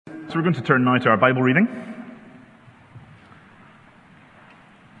So we're going to turn now to our Bible reading.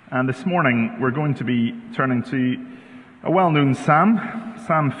 And this morning we're going to be turning to a well-known psalm,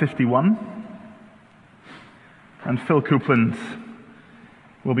 Psalm 51. And Phil Copeland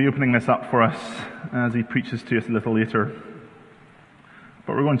will be opening this up for us as he preaches to us a little later.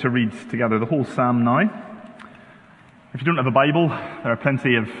 But we're going to read together the whole psalm now. If you don't have a Bible, there are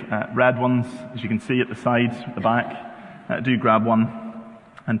plenty of red ones, as you can see at the side, at the back. Do grab one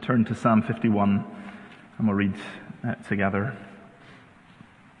and turn to Psalm 51, and we'll read together.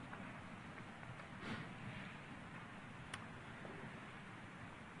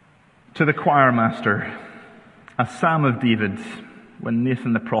 To the choir master, a psalm of David, when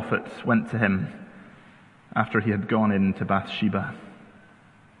Nathan the prophet went to him after he had gone in to Bathsheba.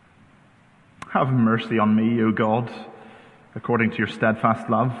 Have mercy on me, O God, according to your steadfast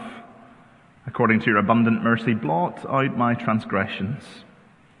love. According to your abundant mercy, blot out my transgressions.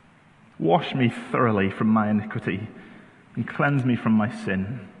 Wash me thoroughly from my iniquity and cleanse me from my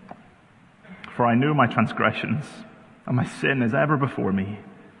sin. For I know my transgressions, and my sin is ever before me.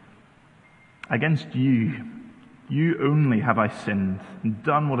 Against you, you only have I sinned and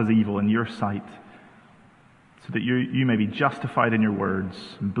done what is evil in your sight, so that you may be justified in your words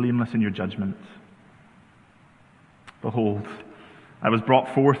and blameless in your judgment. Behold, I was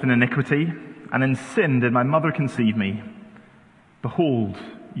brought forth in iniquity, and in sin did my mother conceive me. Behold,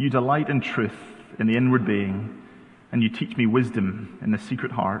 you delight in truth in the inward being, and you teach me wisdom in the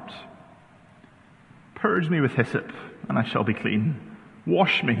secret heart. Purge me with hyssop, and I shall be clean.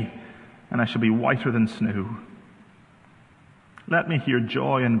 Wash me, and I shall be whiter than snow. Let me hear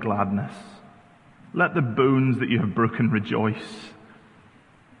joy and gladness. Let the bones that you have broken rejoice.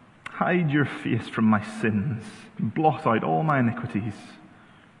 Hide your face from my sins, and blot out all my iniquities.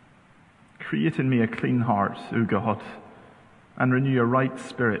 Create in me a clean heart, O God, and renew a right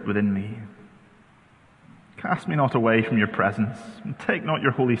spirit within me. Cast me not away from your presence, and take not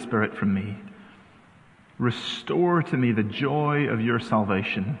your Holy Spirit from me. Restore to me the joy of your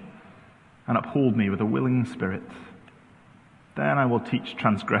salvation, and uphold me with a willing spirit. Then I will teach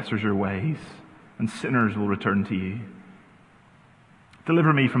transgressors your ways, and sinners will return to you.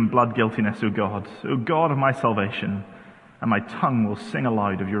 Deliver me from blood guiltiness, O God of my salvation, and my tongue will sing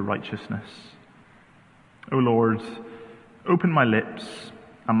aloud of your righteousness. O Lord, open my lips,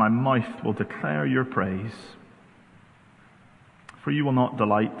 and my mouth will declare your praise. For you will not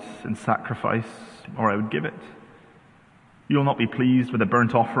delight in sacrifice, or I would give it. You will not be pleased with a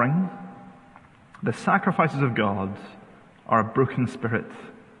burnt offering. The sacrifices of God are a broken spirit,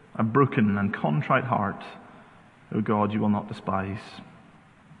 a broken and contrite heart. O God, you will not despise.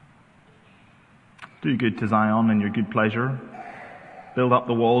 Do good to Zion in your good pleasure. Build up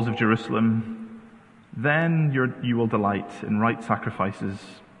the walls of Jerusalem. Then you will delight in right sacrifices,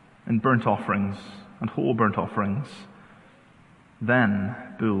 in burnt offerings and whole burnt offerings. Then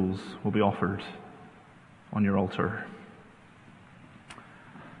bulls will be offered on your altar.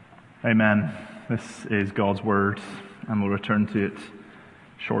 Amen. This is God's word, and we'll return to it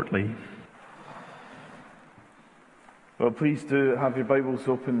shortly. Well, please do have your Bibles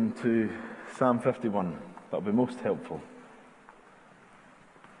open to Psalm 51. That'll be most helpful.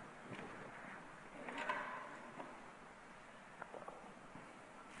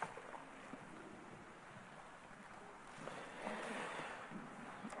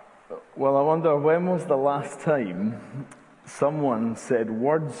 Well, I wonder, when was the last time someone said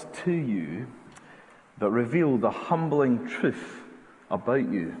words to you that revealed a humbling truth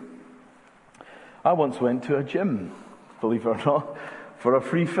about you? I once went to a gym, believe it or not, for a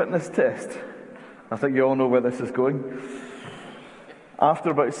free fitness test. I think you all know where this is going.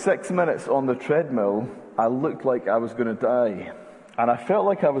 After about 6 minutes on the treadmill, I looked like I was going to die. And I felt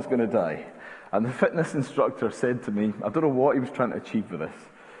like I was going to die. And the fitness instructor said to me, I don't know what he was trying to achieve with this,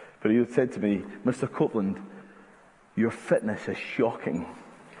 but he said to me, Mr. Copeland, your fitness is shocking.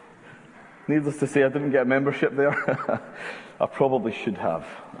 Needless to say, I didn't get a membership there. I probably should have,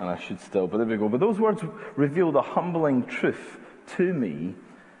 and I should still, but there we go. But those words revealed a humbling truth to me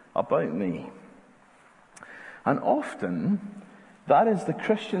about me. And often, that is the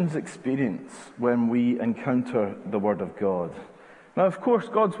Christian's experience when we encounter the Word of God. Now, of course,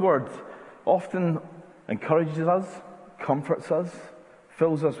 God's Word often encourages us, comforts us,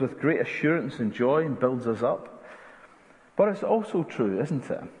 fills us with great assurance and joy, and builds us up. But it's also true, isn't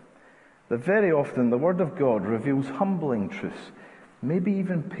it, that very often the Word of God reveals humbling truths, maybe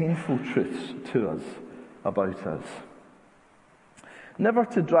even painful truths to us, about us. Never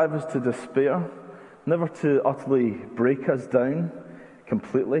to drive us to despair, never to utterly break us down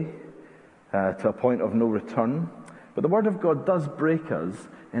completely to a point of no return, But the Word of God does break us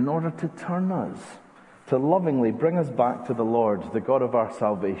in order to turn us, to lovingly bring us back to the Lord, the God of our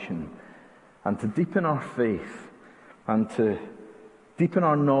salvation, and to deepen our faith, and to deepen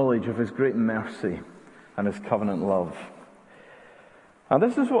our knowledge of His great mercy and His covenant love. And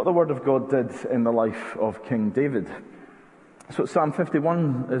this is what the Word of God did in the life of King David. That's what Psalm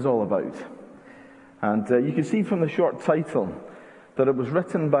 51 is all about. And you can see from the short title that it was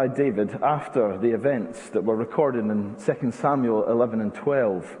written by David after the events that were recorded in 2 Samuel 11 and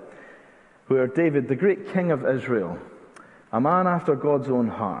 12, where David, the great king of Israel, a man after God's own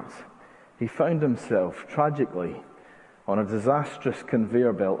heart, he found himself tragically on a disastrous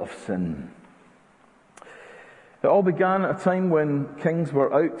conveyor belt of sin. It all began at a time when kings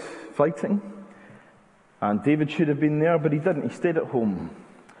were out fighting, and David should have been there, but he didn't. He stayed at home.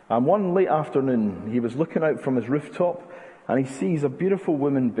 And one late afternoon, he was looking out from his rooftop, and he sees a beautiful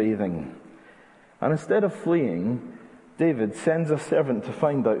woman bathing. And instead of fleeing, David sends a servant to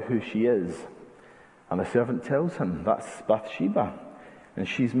find out who she is. And the servant tells him that's Bathsheba, and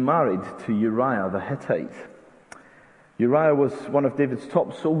she's married to Uriah the Hittite. Uriah was one of David's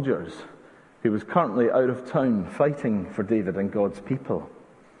top soldiers, who was currently out of town fighting for David and God's people.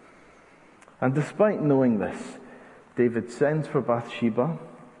 And despite knowing this, David sends for Bathsheba,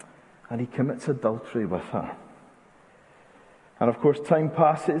 and he commits adultery with her. And of course, time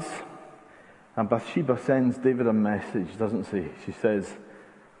passes, and Bathsheba sends David a message, doesn't she? She says,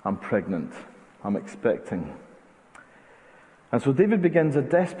 I'm pregnant. I'm expecting. And so David begins a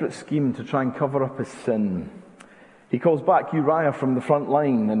desperate scheme to try and cover up his sin. He calls back Uriah from the front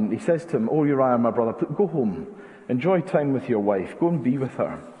line, and he says to him, "Oh, Uriah, my brother, go home. Enjoy time with your wife. Go and be with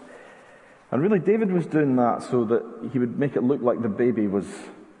her." And really, David was doing that so that he would make it look like the baby was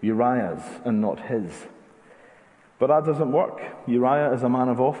Uriah's and not his. But that doesn't work. Uriah is a man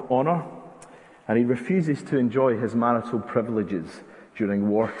of honor, and he refuses to enjoy his marital privileges during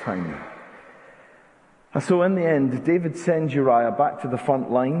wartime. And so in the end, David sends Uriah back to the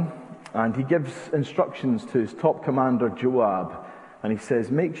front line, and he gives instructions to his top commander, Joab, and he says,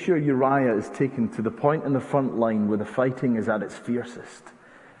 make sure Uriah is taken to the point in the front line where the fighting is at its fiercest.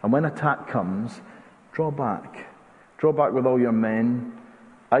 And when attack comes, draw back. Draw back with all your men,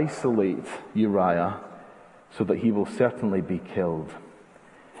 isolate Uriah, so that he will certainly be killed.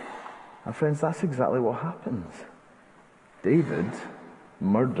 And friends, that's exactly what happens. David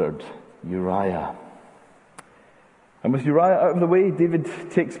murdered Uriah. And with Uriah out of the way, David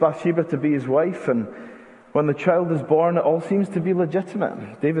takes Bathsheba to be his wife, and when the child is born, it all seems to be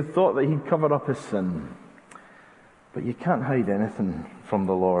legitimate. David thought that he'd covered up his sin. But you can't hide anything from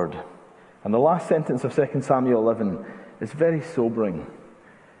the Lord. And the last sentence of 2 Samuel 11 is very sobering.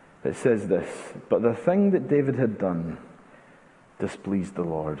 It says this, but the thing that David had done displeased the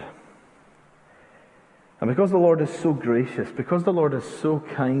Lord. And because the Lord is so gracious, because the Lord is so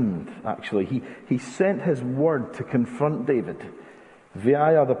kind, actually, he sent his word to confront David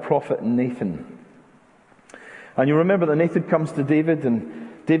via the prophet Nathan. And you remember that Nathan comes to David,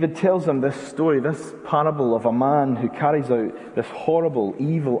 and David tells him this story, this parable of a man who carries out this horrible,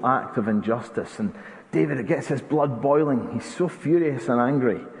 evil act of injustice. And David gets his blood boiling. He's so furious and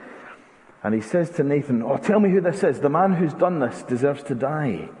angry. And he says to Nathan, "Oh, tell me who this is. The man who's done this deserves to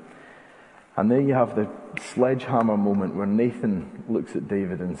die." And there you have the sledgehammer moment where Nathan looks at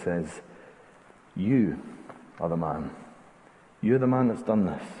David and says, "You are the man. You're the man that's done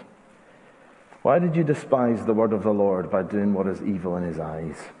this. Why did you despise the word of the Lord by doing what is evil in his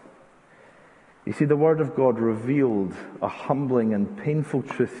eyes?" You see, the word of God revealed a humbling and painful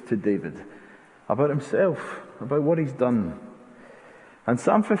truth to David about himself, about what he's done. And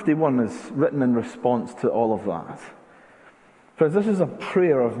Psalm 51 is written in response to all of that. Friends, this is a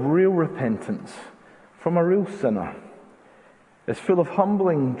prayer of real repentance from a real sinner. It's full of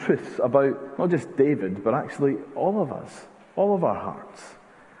humbling truths about not just David, but actually all of us, all of our hearts.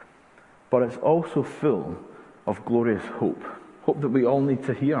 But it's also full of glorious hope, hope that we all need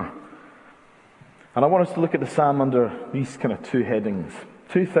to hear. And I want us to look at the psalm under these kind of two headings,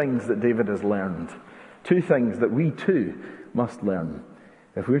 two things that David has learned, two things that we too must learn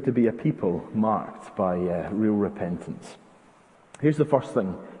if we're to be a people marked by real repentance. Here's the first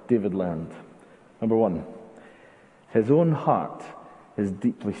thing David learned. Number one, his own heart is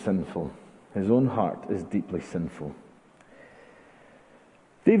deeply sinful. His own heart is deeply sinful.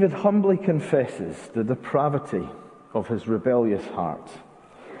 David humbly confesses the depravity of his rebellious heart.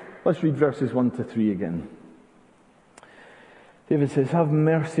 Let's read verses 1 to 3 again. David says, "Have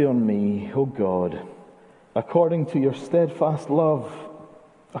mercy on me, O God, according to your steadfast love,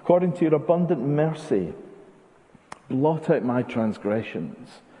 according to your abundant mercy. Blot out my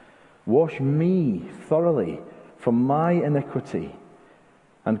transgressions. Wash me thoroughly from my iniquity,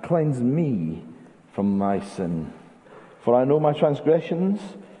 and cleanse me from my sin. For I know my transgressions,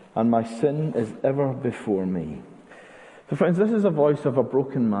 and my sin is ever before me. So friends, this is a voice of a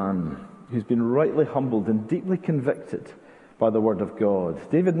broken man who's been rightly humbled and deeply convicted by the word of God.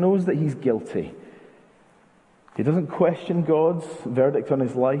 David knows that he's guilty. He doesn't question God's verdict on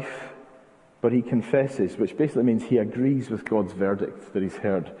his life, but he confesses, which basically means he agrees with God's verdict that he's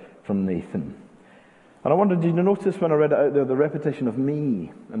heard from Nathan. And I wondered, did you notice when I read it out there, the repetition of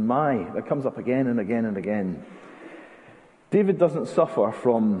me and my, that comes up again and again and again. David doesn't suffer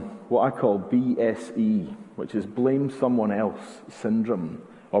from what I call BSE, which is blame someone else syndrome,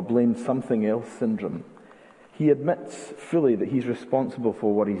 or blame something else syndrome. He admits fully that he's responsible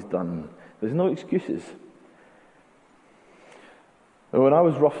for what he's done. There's no excuses. When I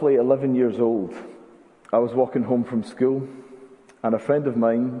was roughly 11 years old, I was walking home from school, and a friend of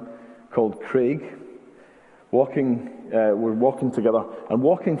mine called Craig, we're walking together, and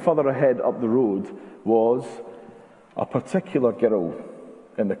walking further ahead up the road was a particular girl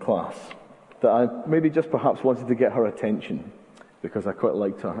in the class that I maybe just perhaps wanted to get her attention because I quite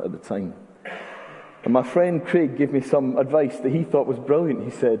liked her at the time. And my friend Craig gave me some advice that he thought was brilliant.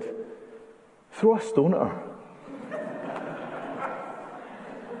 He said, "Throw a stone at her."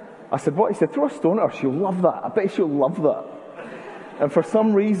 I said, "What?" He said, "Throw a stone at her. She'll love that. I bet she'll love that." And for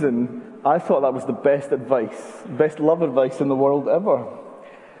some reason, I thought that was the best advice, best love advice in the world ever.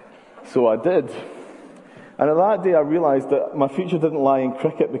 So I did. And at that day I realised that my future didn't lie in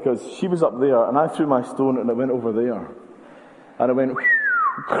cricket, because she was up there and I threw my stone and it went over there. And it went,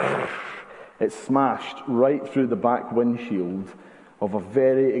 it smashed right through the back windshield of a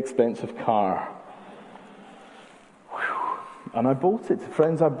very expensive car. And I bolted.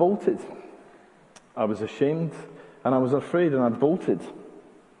 Friends, I bolted. I was ashamed and I was afraid, and I bolted.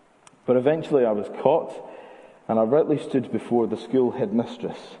 But eventually I was caught, and I rightly stood before the school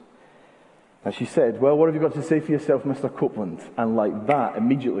headmistress. And she said, "Well, what have you got to say for yourself, Mr. Copeland?" And like that,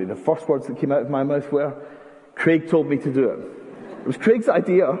 immediately, the first words that came out of my mouth were, "Craig told me to do it." It was Craig's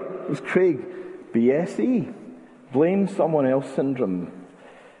idea. It was Craig. BSE. Blame someone else syndrome.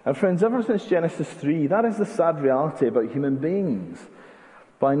 And friends, ever since Genesis 3, that is the sad reality about human beings.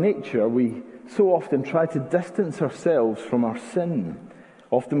 By nature, we so often try to distance ourselves from our sin,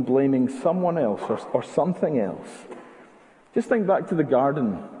 often blaming someone else or something else. Just think back to the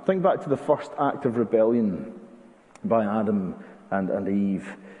garden. Think back to the first act of rebellion by Adam and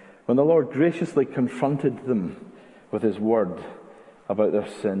Eve, when the Lord graciously confronted them with his word about their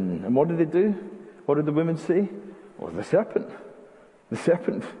sin. And what did they do? What did the woman say? "Oh, the serpent. The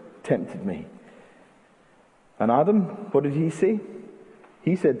serpent tempted me." And Adam, what did he say?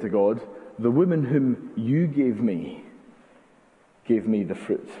 He said to God, "The woman whom you gave me the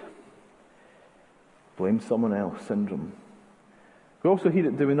fruit." Blame someone else syndrome. We also hear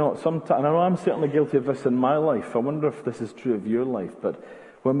it, do we not? Sometimes, and I know I'm certainly guilty of this in my life. I wonder if this is true of your life. But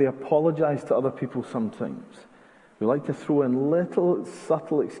when we apologize to other people sometimes, we like to throw in little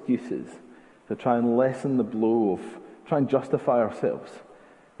subtle excuses to try and lessen the blow of, try and justify ourselves.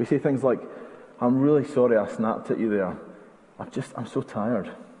 We say things like, "I'm really sorry I snapped at you there. I'm so tired.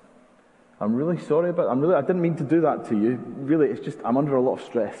 I'm really sorry I didn't mean to do that to you. Really, it's just, I'm under a lot of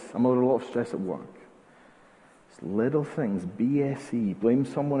stress. I'm under a lot of stress at work." It's little things, BSE, blame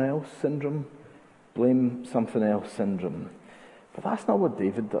someone else syndrome, blame something else syndrome. But that's not what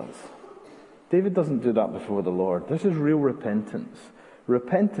David does. David doesn't do that before the Lord. This is real repentance.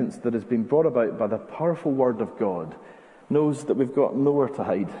 Repentance that has been brought about by the powerful word of God, knows that we've got nowhere to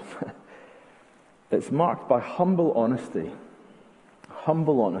hide. It's marked by humble honesty.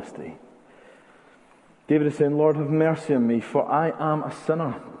 Humble honesty. David is saying, "Lord, have mercy on me, for I am a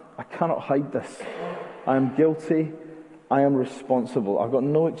sinner. I cannot hide this. I am guilty. I am responsible. I've got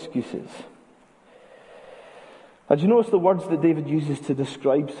no excuses." And do you notice the words that David uses to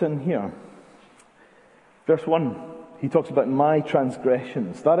describe sin here? Verse 1, he talks about my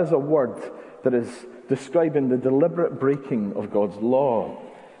transgressions. That is a word that is describing the deliberate breaking of God's law,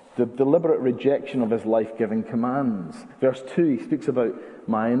 the deliberate rejection of his life-giving commands. Verse 2, he speaks about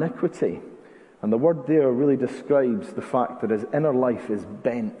my iniquity. And the word there really describes the fact that his inner life is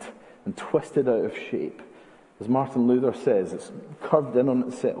bent and twisted out of shape. As Martin Luther says, it's curved in on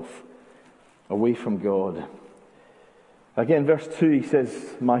itself, away from God. Again, verse 2, he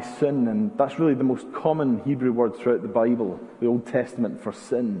says, my sin, and that's really the most common Hebrew word throughout the Bible, the Old Testament, for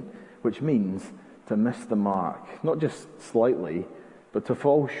sin, which means to miss the mark. Not just slightly, but to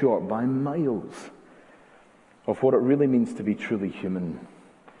fall short by miles of what it really means to be truly human.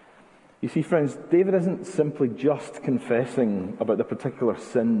 You see, friends, David isn't simply just confessing about the particular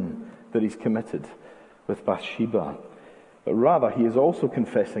sin that he's committed. with Bathsheba. But rather, he is also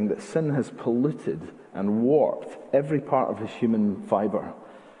confessing that sin has polluted and warped every part of his human fibre.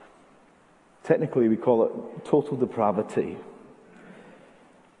 Technically, we call it total depravity.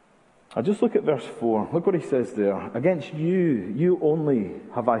 I just look at verse 4. Look what he says there. Against you, you only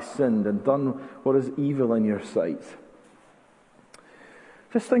have I sinned and done what is evil in your sight.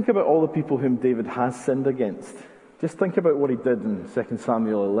 Just think about all the people whom David has sinned against. Just think about what he did in 2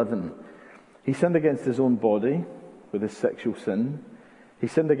 Samuel 11. He sinned against his own body with his sexual sin. He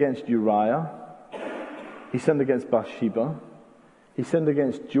sinned against Uriah. He sinned against Bathsheba. He sinned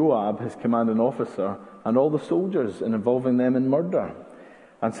against Joab, his commanding officer, and all the soldiers, and involving them in murder.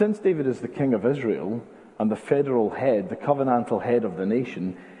 And since David is the king of Israel and the federal head, the covenantal head of the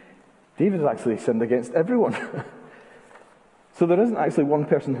nation, David has actually sinned against everyone. So there isn't actually one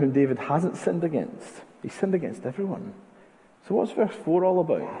person whom David hasn't sinned against. He sinned against everyone. So what's verse 4 all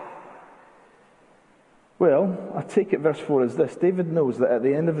about? Well, I take it verse 4 is this. David knows that at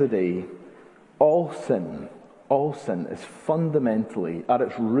the end of the day, all sin is fundamentally, at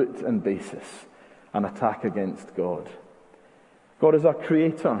its root and basis, an attack against God. God is our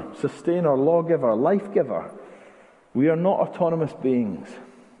creator, sustainer, lawgiver, life-giver. We are not autonomous beings.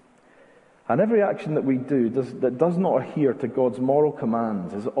 And every action that we do that does not adhere to God's moral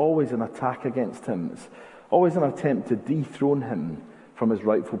commands is always an attack against him. It's always an attempt to dethrone him from his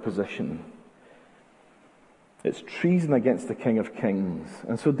rightful position. It's treason against the King of Kings.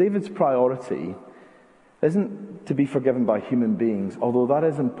 And so David's priority isn't to be forgiven by human beings, although that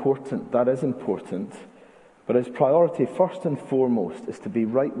is important. But his priority, first and foremost, is to be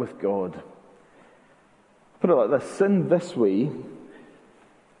right with God. Put it like this: sin this way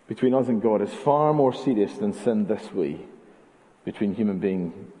between us and God is far more serious than sin this way between human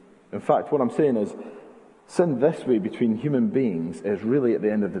beings. In fact, what I'm saying is, sin this way between human beings is really, at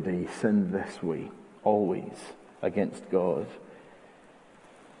the end of the day, sin this way, always, against God.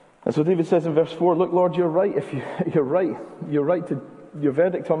 And so David says in verse 4, look, Lord, you're right. If you're right, your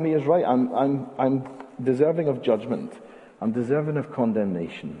verdict on me is right. I'm deserving of judgment. I'm deserving of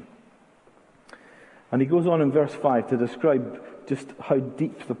condemnation. And he goes on in verse 5 to describe just how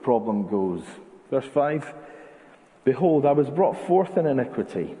deep the problem goes. Verse 5, behold, I was brought forth in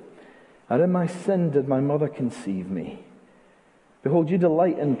iniquity, and in my sin did my mother conceive me. Behold, you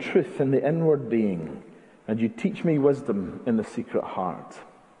delight in truth in the inward being, and you teach me wisdom in the secret heart.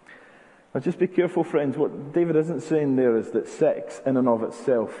 Now just be careful, friends. What David isn't saying there is that sex in and of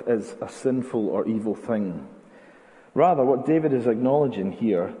itself is a sinful or evil thing. Rather, what David is acknowledging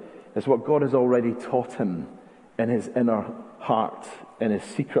here is what God has already taught him in his inner heart, in his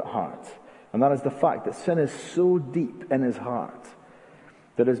secret heart. And that is the fact that sin is so deep in his heart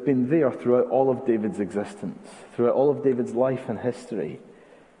that it's been there throughout all of David's existence, throughout all of David's life and history.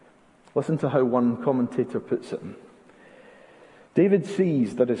 Listen to how one commentator puts it. David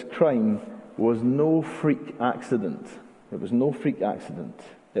sees that his crime was no freak accident. It was no freak accident.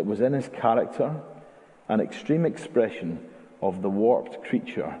 It was in his character, an extreme expression of the warped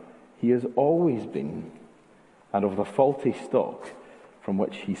creature he has always been, and of the faulty stock from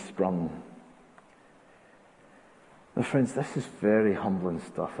which he sprung. Now, friends, this is very humbling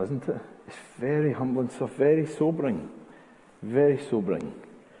stuff, isn't it? It's very humbling stuff, very sobering. Very sobering.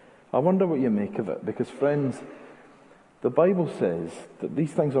 I wonder what you make of it, because, friends, the Bible says that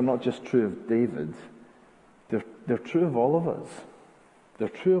these things are not just true of David, they're true of all of us. They're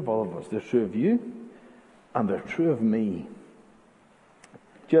true of all of us. They're true of you, and they're true of me.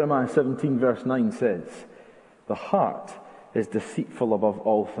 Jeremiah 17 verse 9 says, the heart is deceitful above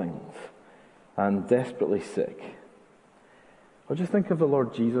all things and desperately sick. Or just think of the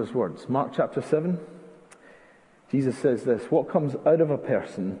Lord Jesus' words. Mark chapter 7, Jesus says this, what comes out of a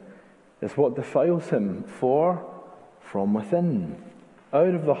person is what defiles him, for from within,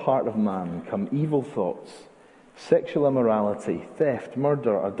 out of the heart of man come evil thoughts, sexual immorality, theft,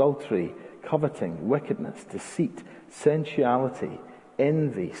 murder, adultery, coveting, wickedness, deceit, sensuality,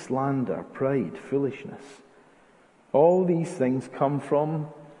 envy, slander, pride, foolishness. All these things come from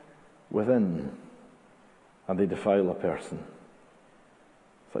within, and they defile a person.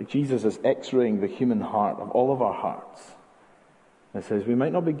 It's like Jesus is x-raying the human heart of all of our hearts. It says we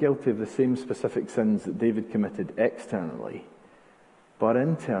might not be guilty of the same specific sins that David committed externally, but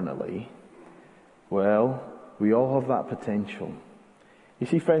internally, well, we all have that potential. You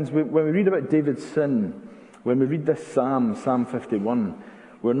see, friends, when we read about David's sin, when we read this Psalm 51,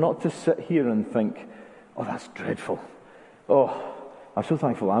 we're not to sit here and think, oh, that's dreadful. Oh, I'm so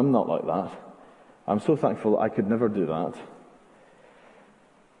thankful I'm not like that. I'm so thankful I could never do that.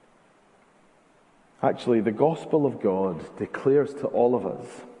 Actually, the gospel of God declares to all of us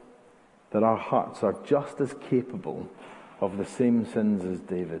that our hearts are just as capable of the same sins as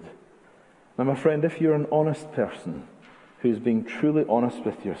David. Now, my friend, if you're an honest person who's being truly honest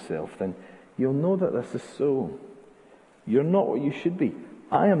with yourself, then you'll know that this is so. You're not what you should be.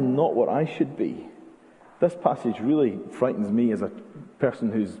 I am not what I should be. This passage really frightens me as a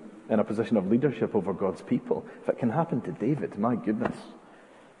person who's in a position of leadership over God's people. If it can happen to David, my goodness.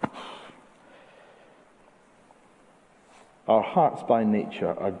 Our hearts by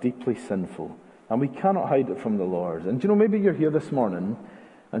nature are deeply sinful, and we cannot hide it from the Lord. And maybe you're here this morning,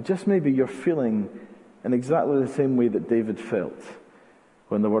 and just maybe you're feeling in exactly the same way that David felt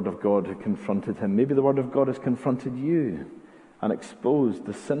when the Word of God had confronted him. Maybe the Word of God has confronted you and exposed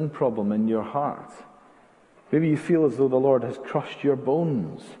the sin problem in your heart. Maybe you feel as though the Lord has crushed your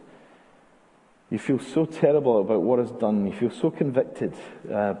bones. You feel so terrible about what is done. You feel so convicted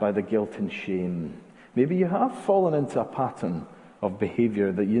by the guilt and shame. Maybe you have fallen into a pattern of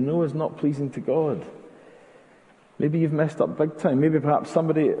behavior that you know is not pleasing to God. Maybe you've messed up big time. Maybe perhaps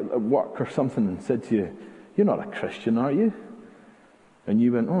somebody at work or something said to you, "You're not a Christian, are you?" And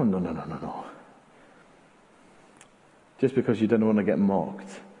you went, "Oh, no. Just because you didn't want to get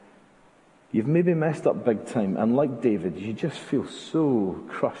mocked. You've maybe messed up big time, and like David, you just feel so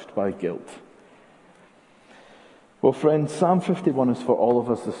crushed by guilt. Well, friends, Psalm 51 is for all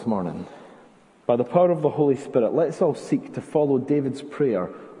of us this morning. By the power of the Holy Spirit, let's all seek to follow David's prayer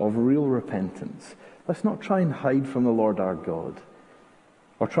of real repentance. Let's not try and hide from the Lord our God,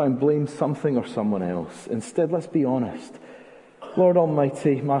 or try and blame something or someone else. Instead, let's be honest. Lord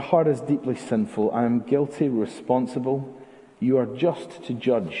Almighty, my heart is deeply sinful. I am guilty, responsible. You are just to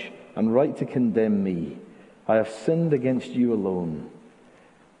judge and right to condemn me. I have sinned against you alone.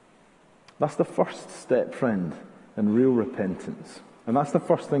 That's the first step, friend, in real repentance. And that's the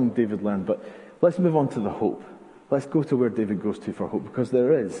first thing David learned. But let's move on to the hope. Let's go to where David goes to for hope, because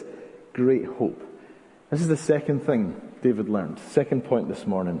there is great hope. This is the second thing David learned. Second point this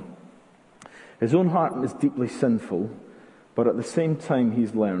morning. His own heart is deeply sinful, but at the same time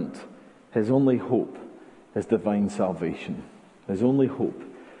he's learned his only hope is divine salvation. His only hope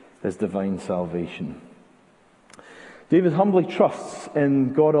is divine salvation. David humbly trusts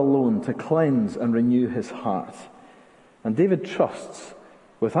in God alone to cleanse and renew his heart. And David trusts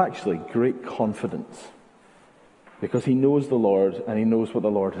with actually great confidence, because he knows the Lord and he knows what the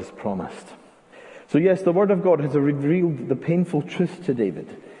Lord has promised. So yes, the Word of God has revealed the painful truth to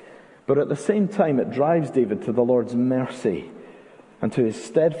David, but at the same time it drives David to the Lord's mercy and to his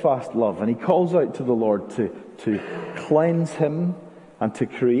steadfast love. And he calls out to the Lord to cleanse him and to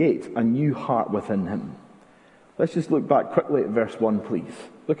create a new heart within him. Let's just look back quickly at verse 1, please.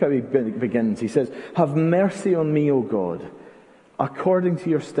 Look how he begins. He says, "Have mercy on me, O God, according to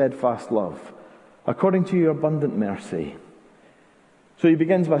your steadfast love, according to your abundant mercy." So he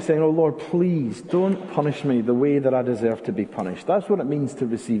begins by saying, "Oh Lord, please don't punish me the way that I deserve to be punished." That's what it means to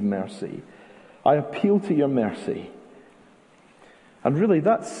receive mercy. I appeal to your mercy. And really,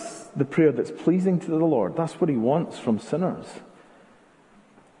 that's the prayer that's pleasing to the Lord. That's what he wants from sinners.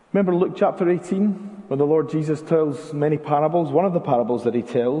 Remember Luke chapter 18, when the Lord Jesus tells many parables. One of the parables that he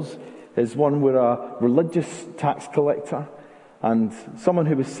tells is one where a religious tax collector and someone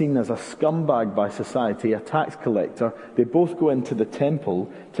who was seen as a scumbag by society, a tax collector, they both go into the temple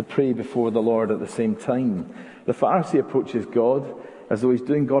to pray before the Lord at the same time. The Pharisee approaches God as though he's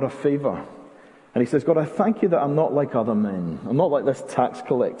doing God a favor. And he says, "God, I thank you that I'm not like other men. I'm not like this tax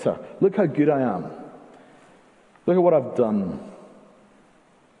collector. Look how good I am. Look at what I've done."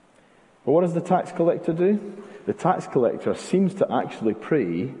 But what does the tax collector do? The tax collector seems to actually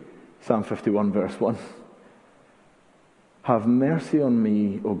pray, Psalm 51 verse 1, "Have mercy on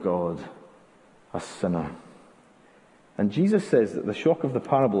me, O God, a sinner." And Jesus says that the shock of the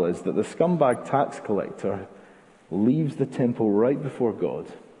parable is that the scumbag tax collector leaves the temple right before God,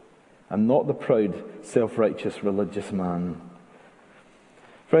 and not the proud, self-righteous religious man.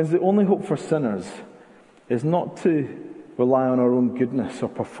 Friends, the only hope for sinners is not to rely on our own goodness or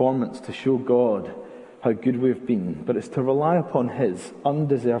performance to show God how good we've been, but it's to rely upon his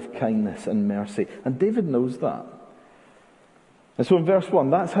undeserved kindness and mercy. And David knows that. And so in verse 1,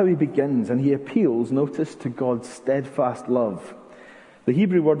 that's how he begins, and he appeals, notice, to God's steadfast love. The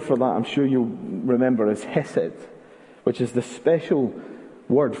Hebrew word for that, I'm sure you'll remember, is hesed, which is the special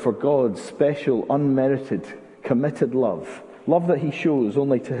word for God's special, unmerited, committed love. Love that he shows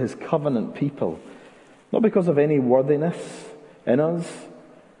only to his covenant people. Not because of any worthiness in us,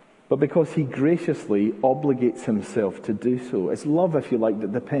 but because he graciously obligates himself to do so. It's love, if you like,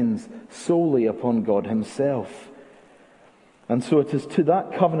 that depends solely upon God himself. And so it is to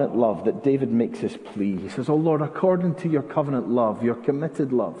that covenant love that David makes his plea. He says, "Oh Lord, according to your covenant love, your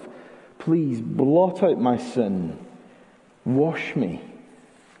committed love, Please blot out my sin. Wash me.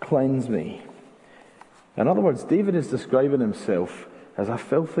 Cleanse me. In other words, David is describing himself as a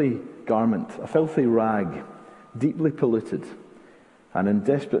filthy garment, a filthy rag, deeply polluted, and in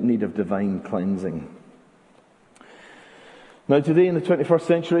desperate need of divine cleansing. Now today in the 21st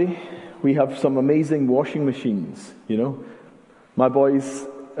century, we have some amazing washing machines, My boys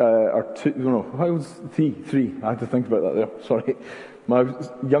are three. I had to think about that there, sorry. My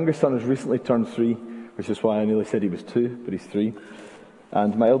youngest son has recently turned 3, which is why I nearly said he was 2, but he's 3.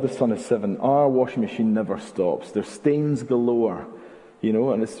 And my eldest son is 7. Our washing machine never stops. There's stains galore,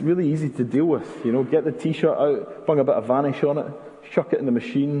 and it's really easy to deal with. Get the t-shirt out, bung a bit of Vanish on it, chuck it in the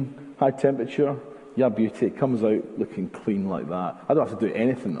machine, high temperature. Yeah, beauty. It comes out looking clean like that. I don't have to do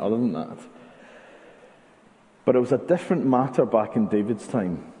anything other than that. But it was a different matter back in David's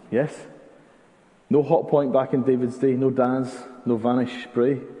time. Yes? No hot point back in David's day, no Daz, no Vanish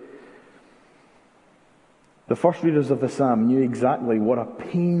spray. The first readers of the Psalm knew exactly what a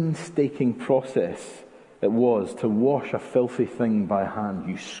painstaking process it was to wash a filthy thing by hand.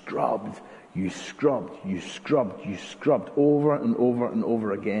 You scrubbed, over and over and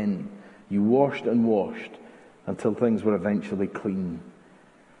over again. You washed and washed until things were eventually clean.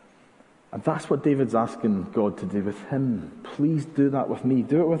 And that's what David's asking God to do with him. Please do that with me.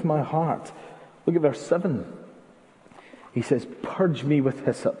 Do it with my heart. Look at verse 7. He says, purge me with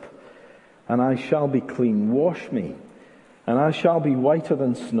hyssop, and I shall be clean. Wash me, and I shall be whiter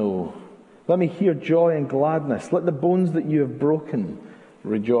than snow. Let me hear joy and gladness. Let the bones that you have broken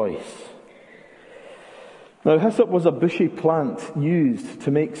rejoice. Now, hyssop was a bushy plant used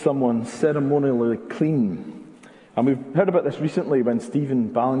to make someone ceremonially clean. And we've heard about this recently when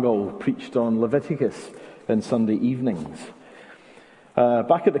Stephen Ballingall preached on Leviticus in Sunday evenings.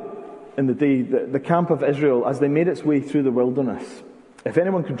 Back in the day, the camp of Israel, as they made its way through the wilderness, if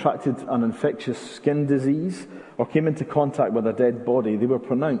anyone contracted an infectious skin disease or came into contact with a dead body, they were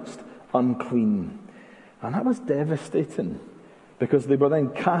pronounced unclean. And that was devastating, because they were then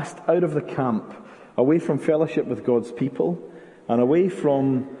cast out of the camp, away from fellowship with God's people, and away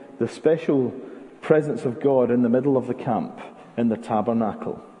from the special presence of God in the middle of the camp, in the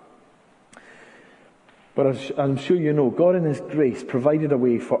tabernacle. But as I'm sure you know, God in His grace provided a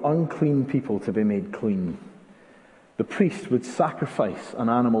way for unclean people to be made clean. The priest would sacrifice an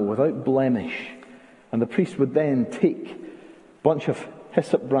animal without blemish, and the priest would then take a bunch of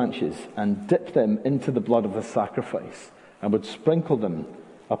hyssop branches and dip them into the blood of the sacrifice, and would sprinkle them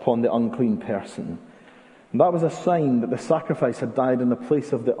upon the unclean person. And that was a sign that the sacrifice had died in the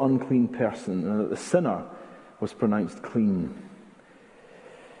place of the unclean person, and that the sinner was pronounced clean.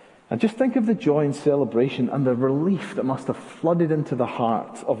 And just think of the joy and celebration and the relief that must have flooded into the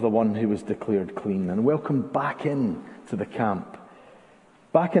heart of the one who was declared clean and welcomed back in to the camp,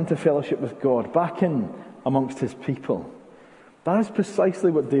 back into fellowship with God, back in amongst His people. That is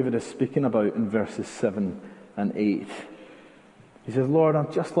precisely what David is speaking about in verses 7 and 8. He says, Lord,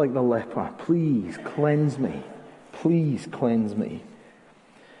 I'm just like the leper. Please cleanse me. Please cleanse me.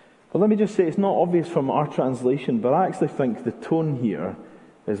 But let me just say, it's not obvious from our translation, but I actually think the tone here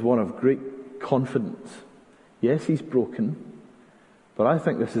is one of great confidence. Yes, he's broken, but I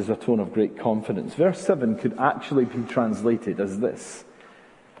think this is a tone of great confidence. Verse 7 could actually be translated as this: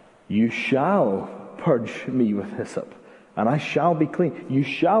 you shall purge me with hyssop, and I shall be clean. You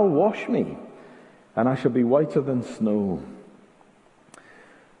shall wash me, and I shall be whiter than snow.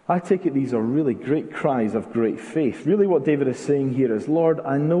 I take it these are really great cries of great faith. Really what David is saying here is, Lord,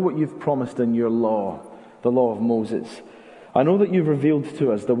 I know what you've promised in your law, the law of Moses. I know that you've revealed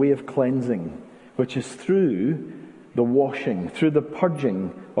to us the way of cleansing, which is through the washing, through the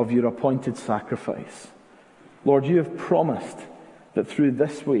purging of your appointed sacrifice. Lord, you have promised that through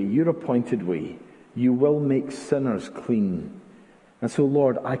this way, your appointed way, you will make sinners clean. And so,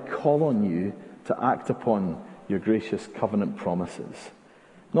 Lord, I call on you to act upon your gracious covenant promises.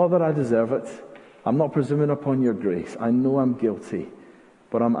 Not that I deserve it. I'm not presuming upon your grace. I know I'm guilty,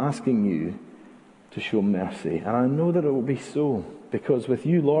 but I'm asking you to show mercy. And I know that it will be so, because with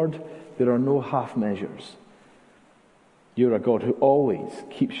you, Lord, there are no half measures. You're a God who always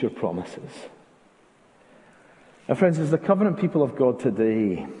keeps your promises. And friends, as the covenant people of God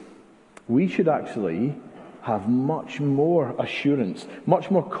today, we should actually have much more assurance,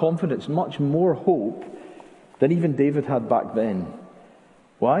 much more confidence, much more hope than even David had back then.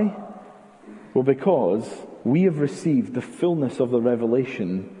 Why? Well, because we have received the fullness of the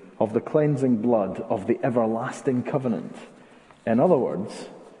revelation of the cleansing blood of the everlasting covenant. In other words,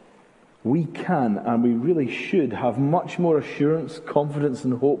 we can and we really should have much more assurance, confidence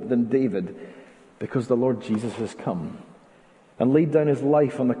and hope than David, because the Lord Jesus has come. and laid down his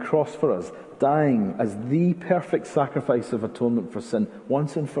life on the cross for us, dying as the perfect sacrifice of atonement for sin,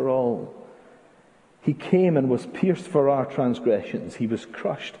 once and for all. He came and was pierced for our transgressions. He was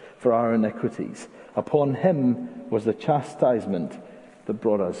crushed for our iniquities. Upon him was the chastisement that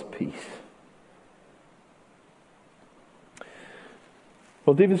brought us peace.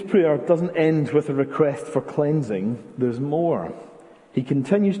 Well, David's prayer doesn't end with a request for cleansing. There's more. He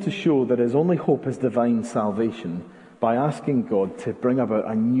continues to show that his only hope is divine salvation by asking God to bring about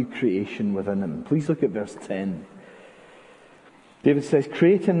a new creation within him. Please look at verse 10. David says,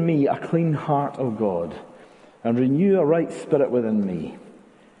 "Create in me a clean heart, O God, and renew a right spirit within me.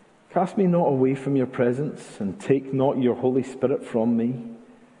 Cast me not away from your presence, and take not your Holy Spirit from me.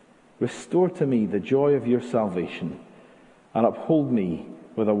 Restore to me the joy of your salvation, and uphold me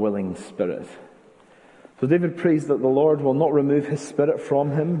with a willing spirit." So David prays that the Lord will not remove his spirit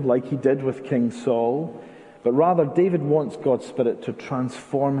from him like he did with King Saul, but rather David wants God's Spirit to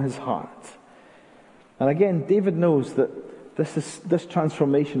transform his heart. And again, David knows that this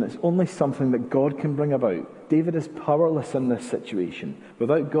transformation is only something that God can bring about. David is powerless in this situation.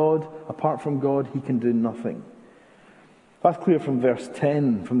 Without God, apart from God, he can do nothing. That's clear from verse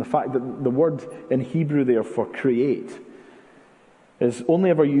 10, from the fact that the word in Hebrew there for create is only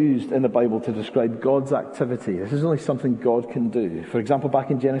ever used in the Bible to describe God's activity. This is only something God can do. For example,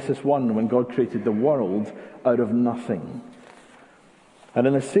 back in Genesis 1, when God created the world out of nothing. And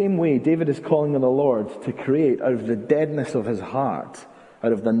in the same way, David is calling on the Lord to create out of the deadness of his heart,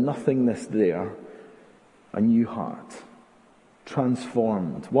 out of the nothingness there, a new heart.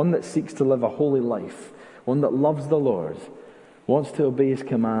 Transformed. One that seeks to live a holy life. One that loves the Lord, wants to obey his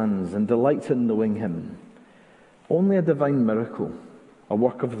commands, and delights in knowing him. Only a divine miracle, a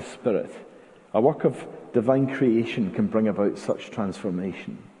work of the Spirit, a work of divine creation can bring about such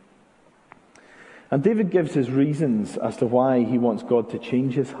transformation. And David gives his reasons as to why he wants God to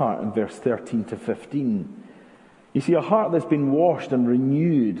change his heart in verse 13 to 15. You see, a heart that's been washed and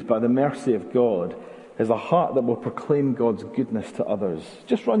renewed by the mercy of God is a heart that will proclaim God's goodness to others.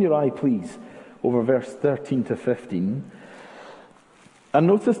 Just run your eye, please, over verse 13 to 15. And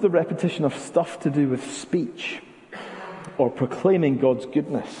notice the repetition of stuff to do with speech or proclaiming God's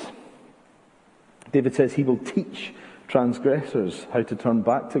goodness. David says he will teach transgressors how to turn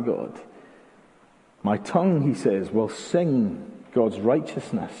back to God. My tongue, he says, will sing God's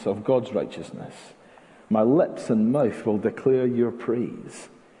righteousness, of God's righteousness. My lips and mouth will declare your praise.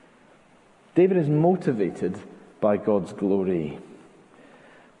 David is motivated by God's glory.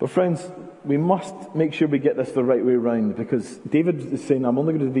 But friends, we must make sure we get this the right way around, because David is saying, I'm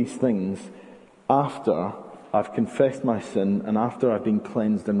only going to do these things after I've confessed my sin and after I've been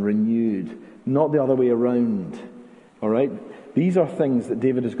cleansed and renewed, not the other way around. All right? These are things that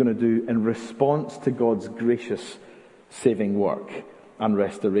David is going to do in response to God's gracious saving work and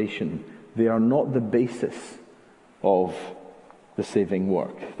restoration. They are not the basis of the saving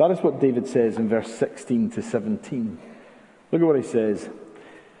work. That is what David says in verse 16 to 17. Look at what he says.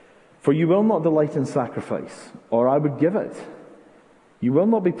 For you will not delight in sacrifice, or I would give it. You will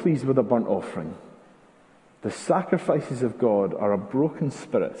not be pleased with a burnt offering. The sacrifices of God are a broken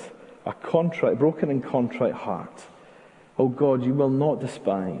spirit, a broken and contrite heart. O God, you will not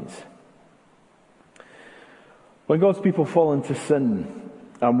despise. When God's people fall into sin,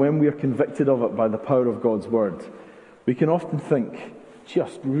 and when we are convicted of it by the power of God's word, we can often think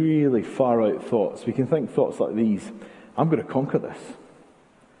just really far out thoughts. We can think thoughts like these. I'm going to conquer this.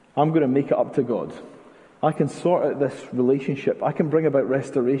 I'm going to make it up to God. I can sort out this relationship. I can bring about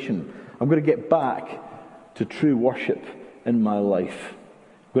restoration. I'm going to get back to true worship in my life.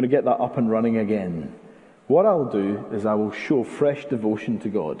 I'm going to get that up and running again. What I'll do is I will show fresh devotion to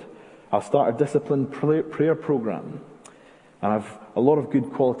God. I'll start a disciplined prayer program. And I've a lot of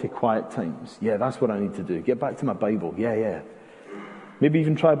good quality quiet times. Yeah, that's what I need to do. Get back to my Bible. Yeah. Maybe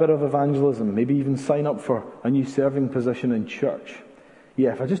even try a bit of evangelism. Maybe even sign up for a new serving position in church.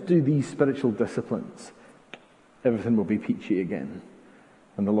 Yeah, if I just do these spiritual disciplines, everything will be peachy again.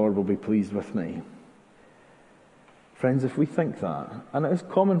 And the Lord will be pleased with me. Friends, if we think that, and it is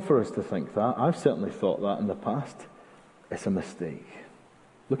common for us to think that, I've certainly thought that in the past, it's a mistake.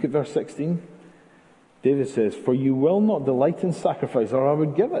 Look at verse 16. David says, for you will not delight in sacrifice, or I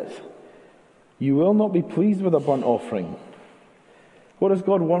would give it. You will not be pleased with a burnt offering. What does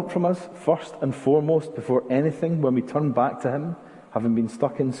God want from us first and foremost, before anything, when we turn back to him, having been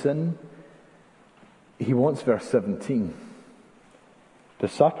stuck in sin? He wants verse 17. The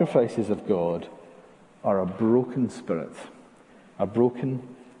sacrifices of God are a broken spirit, a broken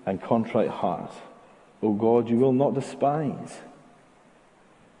and contrite heart. O God, you will not despise.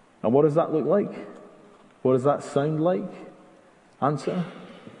 And what does that look like? What does that sound like? Answer?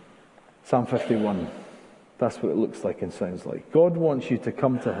 Psalm 51. That's what it looks like and sounds like. God wants you to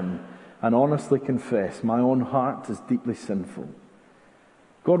come to him and honestly confess, my own heart is deeply sinful.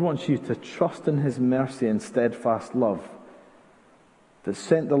 God wants you to trust in his mercy and steadfast love that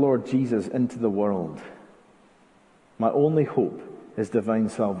sent the Lord Jesus into the world. My only hope is divine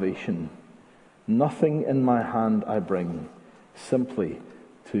salvation. Nothing in my hand I bring, simply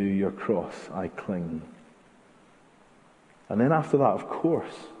to your cross I cling. And then after that, of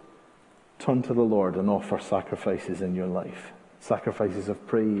course, turn to the Lord and offer sacrifices in your life. Sacrifices of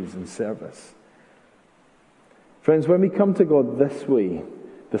praise and service. Friends, when we come to God this way,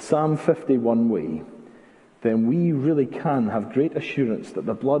 the Psalm 51 way, then we really can have great assurance that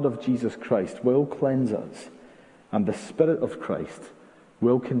the blood of Jesus Christ will cleanse us, and the Spirit of Christ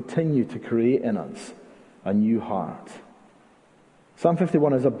will continue to create in us a new heart. Psalm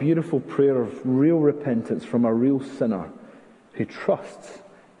 51 is a beautiful prayer of real repentance from a real sinner who trusts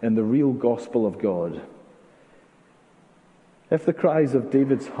in the real gospel of God. If the cries of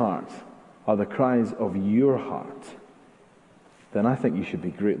David's heart are the cries of your heart, then I think you should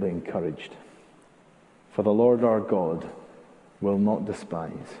be greatly encouraged. For the Lord our God will not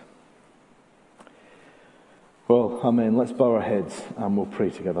despise. Well, amen. Let's bow our heads and we'll pray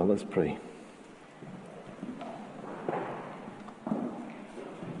together. Let's pray.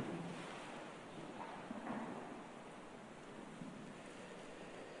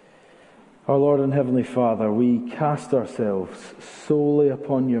 Our Lord and Heavenly Father, we cast ourselves solely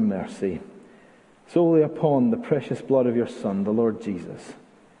upon your mercy, solely upon the precious blood of your Son, the Lord Jesus.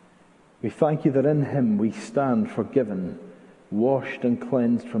 We thank you that in him we stand forgiven, washed and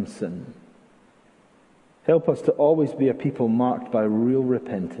cleansed from sin. Help us to always be a people marked by real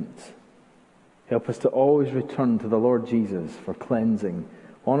repentance. Help us to always return to the Lord Jesus for cleansing,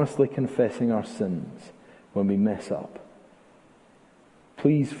 honestly confessing our sins when we mess up.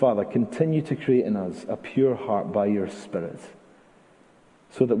 Please, Father, continue to create in us a pure heart by your Spirit,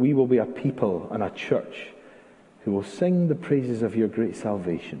 so that we will be a people and a church who will sing the praises of your great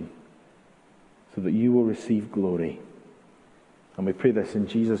salvation, so that you will receive glory. And we pray this in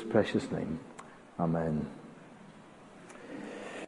Jesus' precious name. Amen.